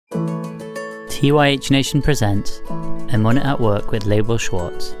TYH Nation presents I'm On It at Work with Label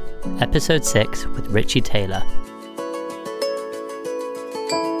Schwartz, Episode 6 with Richie Taylor.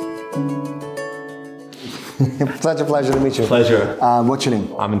 Such a pleasure to meet you. Pleasure. What's your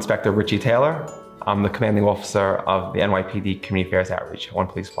name? I'm Inspector Richie Taylor. I'm the commanding officer of the NYPD Community Affairs Outreach, One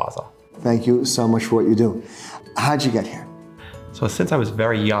Police Plaza. Thank you so much for what you do. How'd you get here? So since I was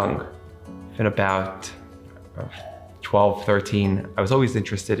very young, been about 12, 13, I was always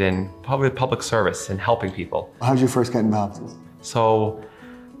interested in public service and helping people. How'd you first get involved? So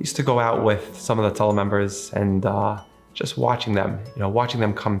I used to go out with some of the fellow members and just watching them,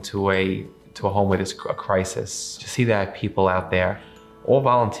 come to a home where there's a crisis, to see that people out there, all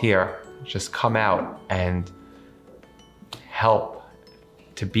volunteer, just come out and help,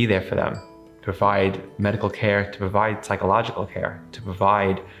 to be there for them, to provide medical care, to provide psychological care, to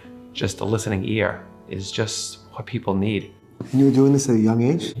provide just a listening ear is just what people need. And you were doing this at a young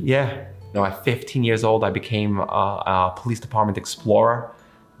age? Yeah. At 15 years old, I became a police department explorer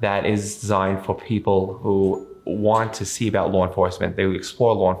that is designed for people who want to see about law enforcement. They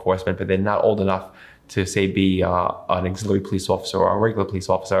explore law enforcement, but they're not old enough to, say, be an auxiliary police officer or a regular police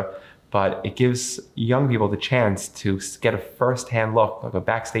officer. But it gives young people the chance to get a first-hand look, like a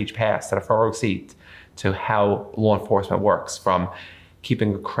backstage pass at a front row seat, to how law enforcement works, from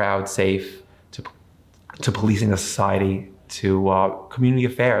keeping a crowd safe, to policing a society, to community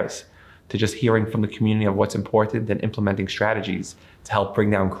affairs, to just hearing from the community of what's important and implementing strategies to help bring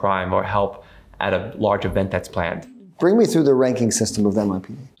down crime or help at a large event that's planned. Bring me through the ranking system of the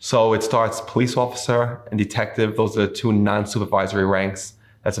NYPD. So it starts police officer and detective. Those are the two non-supervisory ranks.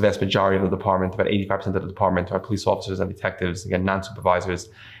 That's the vast majority of the department. About 85% of the department are police officers and detectives, again, non-supervisors.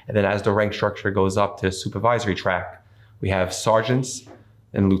 And then as the rank structure goes up to supervisory track, we have sergeants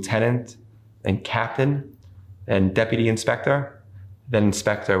and lieutenant and captain and deputy inspector, then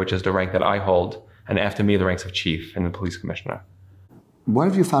inspector, which is the rank that I hold, and after me, the ranks of chief and the police commissioner. What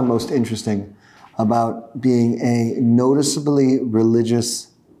have you found most interesting about being a noticeably religious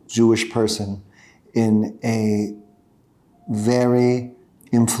Jewish person in a very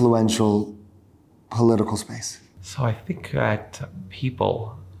influential political space? So I think that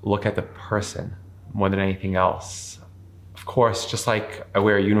people look at the person more than anything else. Of course, just like I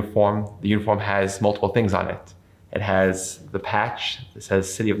wear a uniform, the uniform has multiple things on it. It has the patch that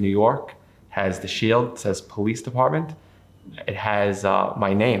says City of New York, has the shield that says Police Department, it has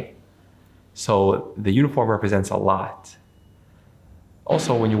my name. So the uniform represents a lot.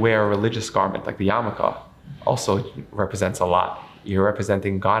 Also, when you wear a religious garment like the yarmulke, also represents a lot. You're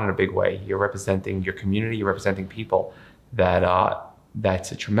representing God in a big way. You're representing your community. You're representing people.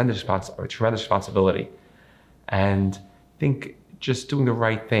 That's a tremendous responsibility. And I think just doing the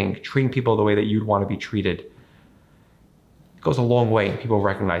right thing, treating people the way that you'd want to be treated, goes a long way. People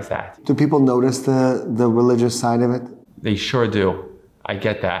recognize that. Do people notice the religious side of it? They sure do. I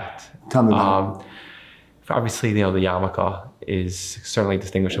get that. Tell me about it. Obviously, the yarmulke is certainly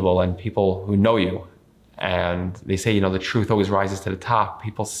distinguishable, and people who know you, and they say, the truth always rises to the top.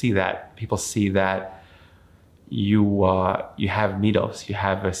 People see that. People see that you have midos. You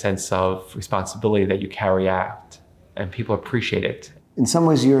have a sense of responsibility that you carry out, and people appreciate it. In some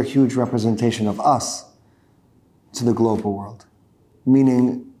ways, you're a huge representation of us to the global world.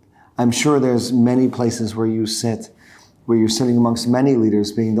 Meaning, I'm sure there's many places where you're sitting amongst many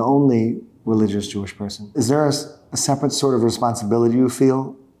leaders, being the only religious Jewish person. Is there a separate sort of responsibility you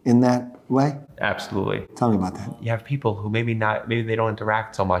feel in that way? Absolutely. Tell me about that. You have people who maybe they don't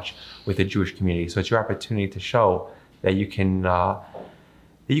interact so much with the Jewish community. So it's your opportunity to show that you can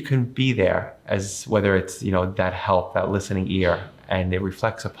be there, as whether it's, that help, that listening ear, and it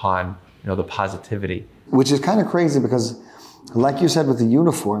reflects upon, the positivity. Which is kind of crazy because, like you said with the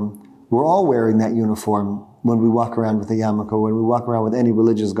uniform, we're all wearing that uniform when we walk around with a yarmulke, when we walk around with any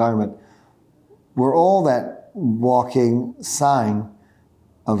religious garment. We're all that walking sign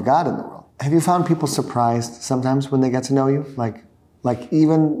of God in the world. Have you found people surprised sometimes when they get to know you? Like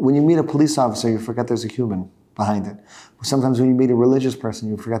even when you meet a police officer, you forget there's a human behind it. Sometimes when you meet a religious person,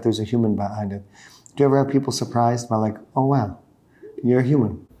 you forget there's a human behind it. Do you ever have people surprised by like, oh wow, you're a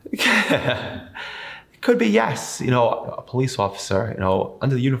human? It could be, yes. A police officer,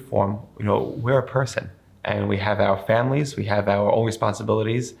 under the uniform, we're a person, and we have our families, we have our own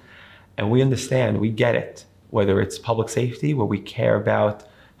responsibilities, and we understand, we get it. Whether it's public safety, where we care about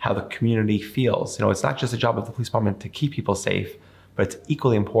how the community feels. It's not just a job of the police department to keep people safe, but it's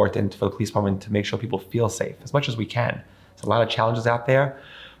equally important for the police department to make sure people feel safe as much as we can. There's a lot of challenges out there,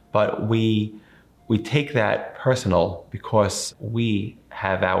 but we take that personal because we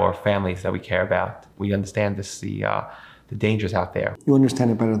have our families that we care about. We understand the the dangers out there. You understand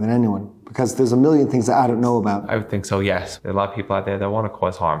it better than anyone because there's a million things that I don't know about. I would think so, yes. There are a lot of people out there that want to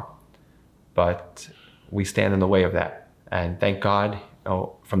cause harm, but we stand in the way of that. And thank God,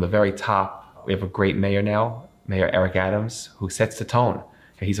 from the very top, we have a great mayor now, Mayor Eric Adams, who sets the tone.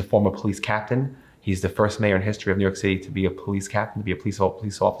 He's a former police captain. He's the first mayor in history of New York City to be a police captain, to be a police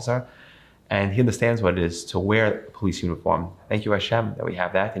officer. And he understands what it is to wear a police uniform. Thank you, Hashem, that we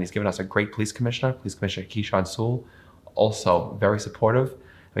have that. And he's given us a great police commissioner Keyshawn Sewell, also very supportive.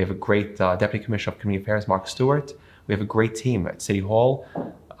 We have a great Deputy Commissioner of Community Affairs, Mark Stewart. We have a great team at City Hall.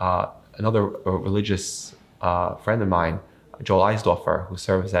 Another religious friend of mine, Joel Eisdorfer, who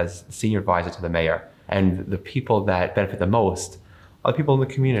serves as senior advisor to the mayor. And the people that benefit the most are the people in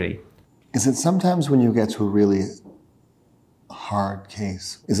the community. Is it sometimes when you get to a really hard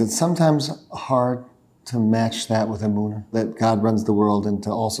case, is it sometimes hard to match that with emunah, that God runs the world and to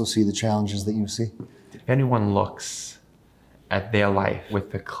also see the challenges that you see? If anyone looks at their life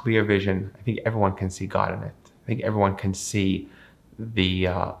with a clear vision, I think everyone can see God in it. I think everyone can see the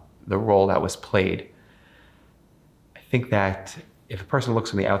role that was played. I think that if a person looks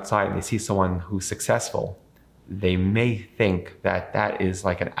from the outside and they see someone who's successful, they may think that that is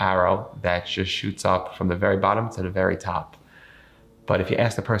like an arrow that just shoots up from the very bottom to the very top. But if you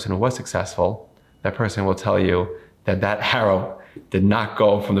ask the person who was successful, that person will tell you that that arrow did not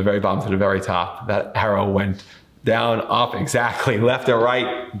go from the very bottom to the very top. That arrow went down, up, exactly, left or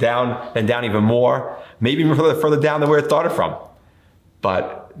right, down, then down even more, maybe even further down than where it started from.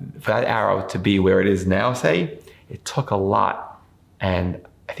 But for that arrow to be where it is now, say, it took a lot. And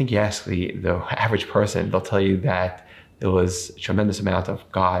I think you ask the average person, they'll tell you that there was a tremendous amount of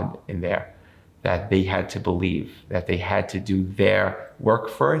God in there, that they had to believe, that they had to do their work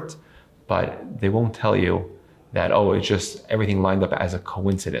for it, but they won't tell you that, it's just everything lined up as a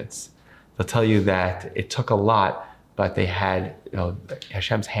coincidence. They'll tell you that it took a lot, but they had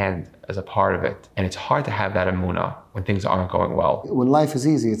Hashem's hand as a part of it. And it's hard to have that emunah when things aren't going well. When life is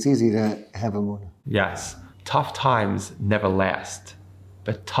easy, it's easy to have emunah. Yes. Tough times never last,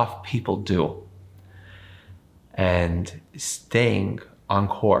 but tough people do. And staying on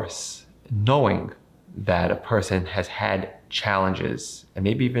course, knowing that a person has had challenges and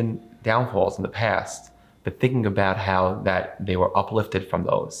maybe even downfalls in the past, but thinking about how that they were uplifted from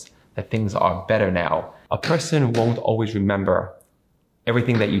those, that things are better now. A person won't always remember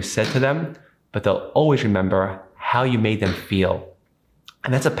everything that you said to them, but they'll always remember how you made them feel.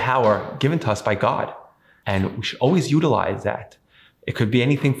 And that's a power given to us by God. And we should always utilize that. It could be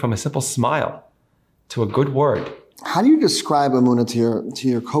anything from a simple smile to a good word. How do you describe emunah to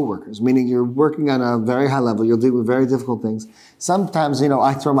your coworkers? Meaning you're working on a very high level, you'll deal with very difficult things. Sometimes,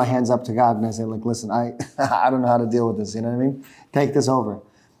 I throw my hands up to God and I say, listen, I don't know how to deal with this, you know what I mean? Take this over.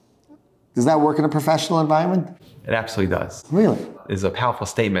 Does that work in a professional environment? It absolutely does. Really? It's a powerful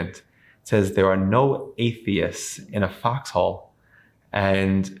statement. It says there are no atheists in a foxhole.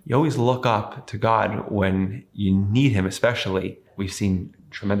 And you always look up to God when you need him, especially. We've seen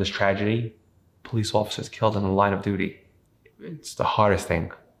tremendous tragedy, police officers killed in the line of duty. It's the hardest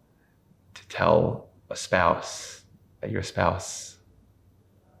thing to tell a spouse that your spouse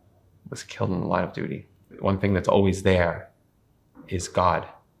was killed in the line of duty. One thing that's always there is God.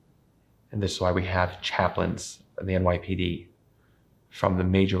 And this is why we have chaplains in the NYPD from the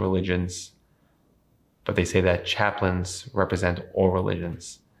major religions. But they say that chaplains represent all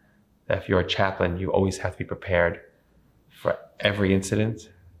religions. That if you're a chaplain, you always have to be prepared for every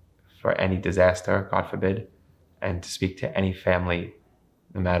incident, for any disaster, God forbid, and to speak to any family,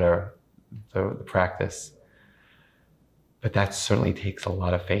 no matter the practice. But that certainly takes a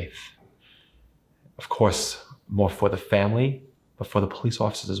lot of faith. Of course, more for the family, but for the police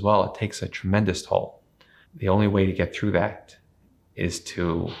officers as well, it takes a tremendous toll. The only way to get through that is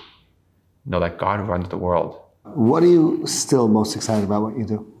to know that God runs the world. What are you still most excited about what you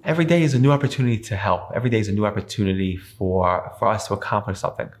do? Every day is a new opportunity to help. Every day is a new opportunity for us to accomplish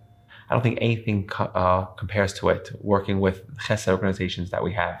something. I don't think anything compares to it, working with chesed organizations that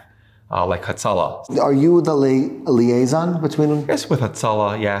we have, like Hatzalah. Are you the liaison between them? Yes, with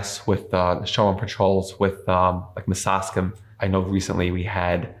Hatzalah, yes, with the Shalom patrols, with like Misaskim. I know recently we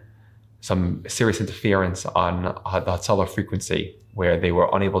had some serious interference on the Hatzalah frequency where they were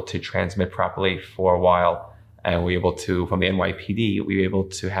unable to transmit properly for a while. And we were able to, from the NYPD, we were able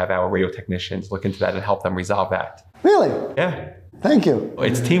to have our radio technicians look into that and help them resolve that. Really? Yeah. Thank you.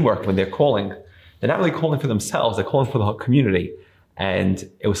 It's teamwork when they're calling. They're not really calling for themselves, they're calling for the whole community. And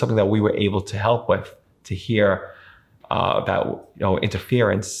it was something that we were able to help with, to hear about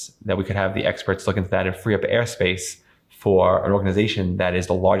interference, that we could have the experts look into that and free up airspace for an organization that is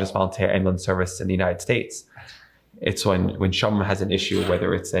the largest volunteer ambulance service in the United States. It's when Shomrim has an issue,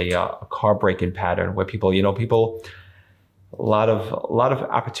 whether it's a car break-in pattern where people, a lot of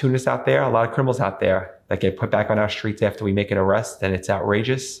opportunists out there, a lot of criminals out there that get put back on our streets after we make an arrest, and it's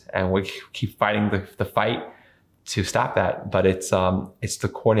outrageous, and we keep fighting the fight to stop that. But it's the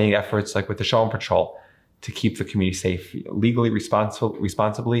coordinating efforts like with the Shalom Patrol to keep the community safe, legally,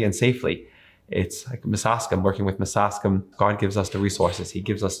 responsibly, and safely. It's like Misaskim, working with Misaskim. God gives us the resources. He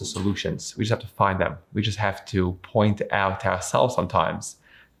gives us the solutions. We just have to find them. We just have to point out to ourselves sometimes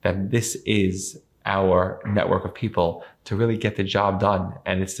that this is our network of people to really get the job done.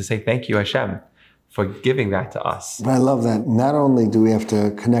 And it's to say thank you, Hashem, for giving that to us. I love that. Not only do we have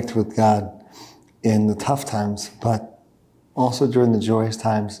to connect with God in the tough times, but also during the joyous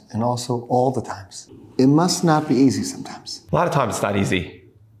times and also all the times. It must not be easy sometimes. A lot of times it's not easy.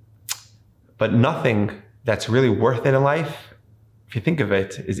 But nothing that's really worth it in life, if you think of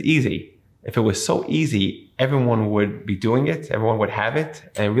it, is easy. If it was so easy, everyone would be doing it, everyone would have it,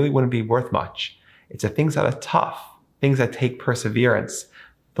 and it really wouldn't be worth much. It's the things that are tough, things that take perseverance.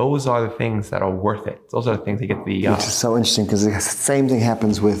 Those are the things that are worth it. Those are the things that get the... Which is so interesting, because the same thing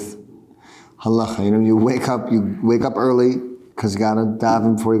happens with halacha. You wake up early because you got to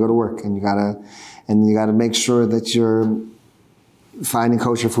daven before you go to work, and you got to make sure that you're finding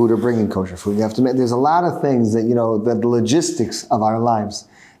kosher food or bringing kosher food. You have to. There's a lot of things that that the logistics of our lives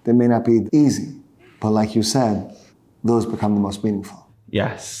that may not be easy, but like you said, those become the most meaningful.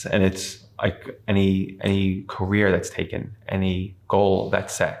 Yes, and it's like any career that's taken, any goal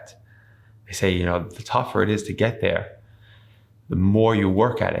that's set. They say the tougher it is to get there, the more you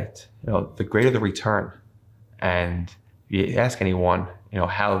work at it, the greater the return. And you ask anyone,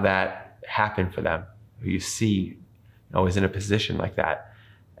 how that happened for them, who you see is in a position like that.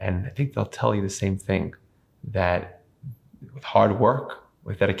 And I think they'll tell you the same thing, that with hard work,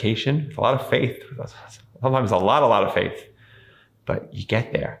 with dedication, with a lot of faith, sometimes a lot of faith, but you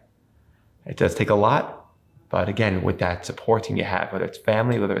get there. It does take a lot, but again, with that support team you have, whether it's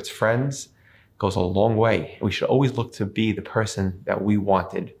family, whether it's friends, it goes a long way. We should always look to be the person that we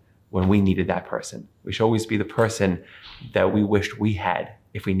wanted when we needed that person. We should always be the person that we wished we had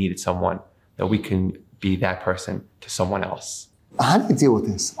if we needed someone, that we can be that person to someone else. How do you deal with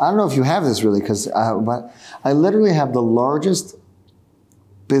this? I don't know if you have this really, but I literally have the largest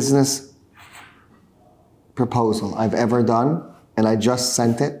business proposal I've ever done, and I just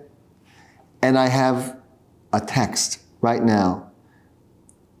sent it. And I have a text right now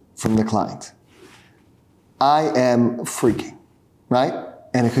from the client. I am freaking, right?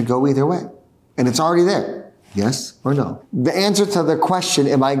 And it could go either way. And it's already there. Yes or no? The answer to the question,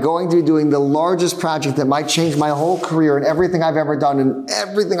 am I going to be doing the largest project that might change my whole career and everything I've ever done and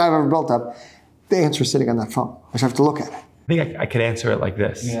everything I've ever built up? The answer is sitting on that phone. I just have to look at it. I think I could answer it like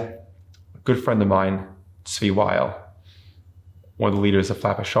this. Yeah. A good friend of mine, Tzvi Weil, one of the leaders of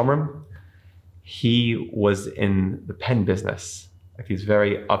Flapper Shomrim, he was in the pen business, like these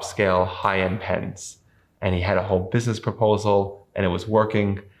very upscale, high-end pens. And he had a whole business proposal, and it was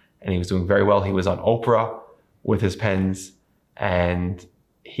working, and he was doing very well. He was on Oprah with his pens, and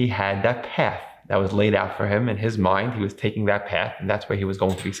he had that path that was laid out for him in his mind. He was taking that path, and that's where he was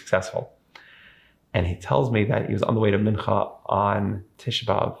going to be successful. And he tells me that he was on the way to Mincha on Tisha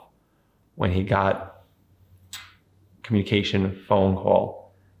B'Av when he got communication phone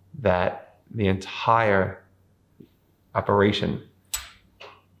call that the entire operation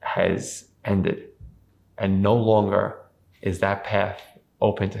has ended, and no longer is that path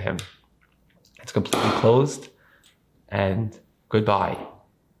open to him. It's completely closed, and goodbye.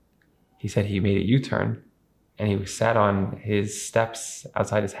 He said he made a U-turn, and he sat on his steps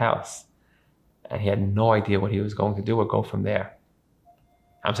outside his house, and he had no idea what he was going to do or go from there.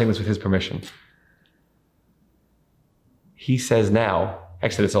 I'm saying this with his permission. He says now,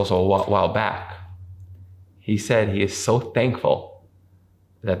 actually it's also a while back, he said he is so thankful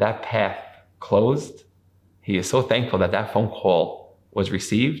that that path closed. He is so thankful that that phone call was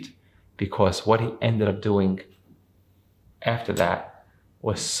received, because what he ended up doing after that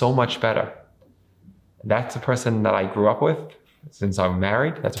was so much better. That's a person that I grew up with since I'm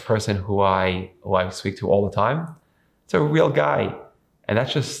married. That's a person who I speak to all the time. It's a real guy. And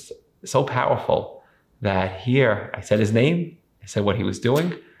that's just so powerful that here I said his name, I said what he was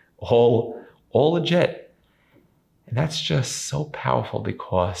doing, all legit. And that's just so powerful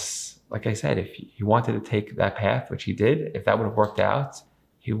because, like I said, if he wanted to take that path, which he did, if that would have worked out,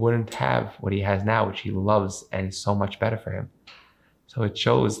 he wouldn't have what he has now, which he loves and is so much better for him. So it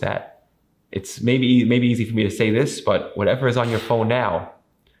shows that it's maybe easy for me to say this, but whatever is on your phone now,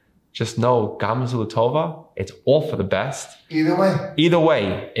 just know, Gamzu Tova, it's all for the best. Either way. Either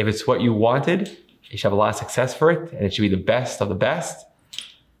way, if it's what you wanted, You should have a lot of success for it, and it should be the best of the best.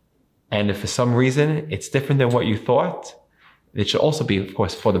 And if for some reason it's different than what you thought, it should also be, of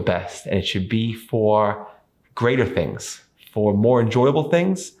course, for the best. And it should be for greater things, for more enjoyable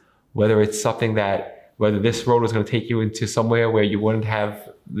things, whether it's something that, whether this road was going to take you into somewhere where you wouldn't have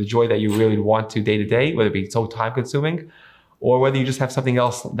the joy that you really want to day, whether it be so time consuming, or whether you just have something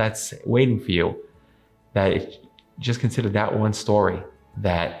else that's waiting for you, just consider that one story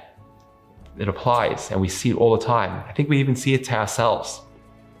that it applies, and we see it all the time. I think we even see it to ourselves.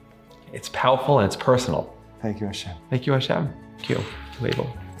 It's powerful and it's personal. Thank you, Hashem. Thank you, Hashem. Thank you, Label.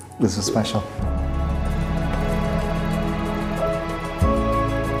 This is special.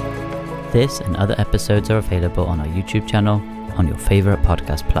 This and other episodes are available on our YouTube channel, on your favorite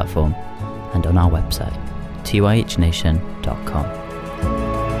podcast platform, and on our website, tyhnation.com.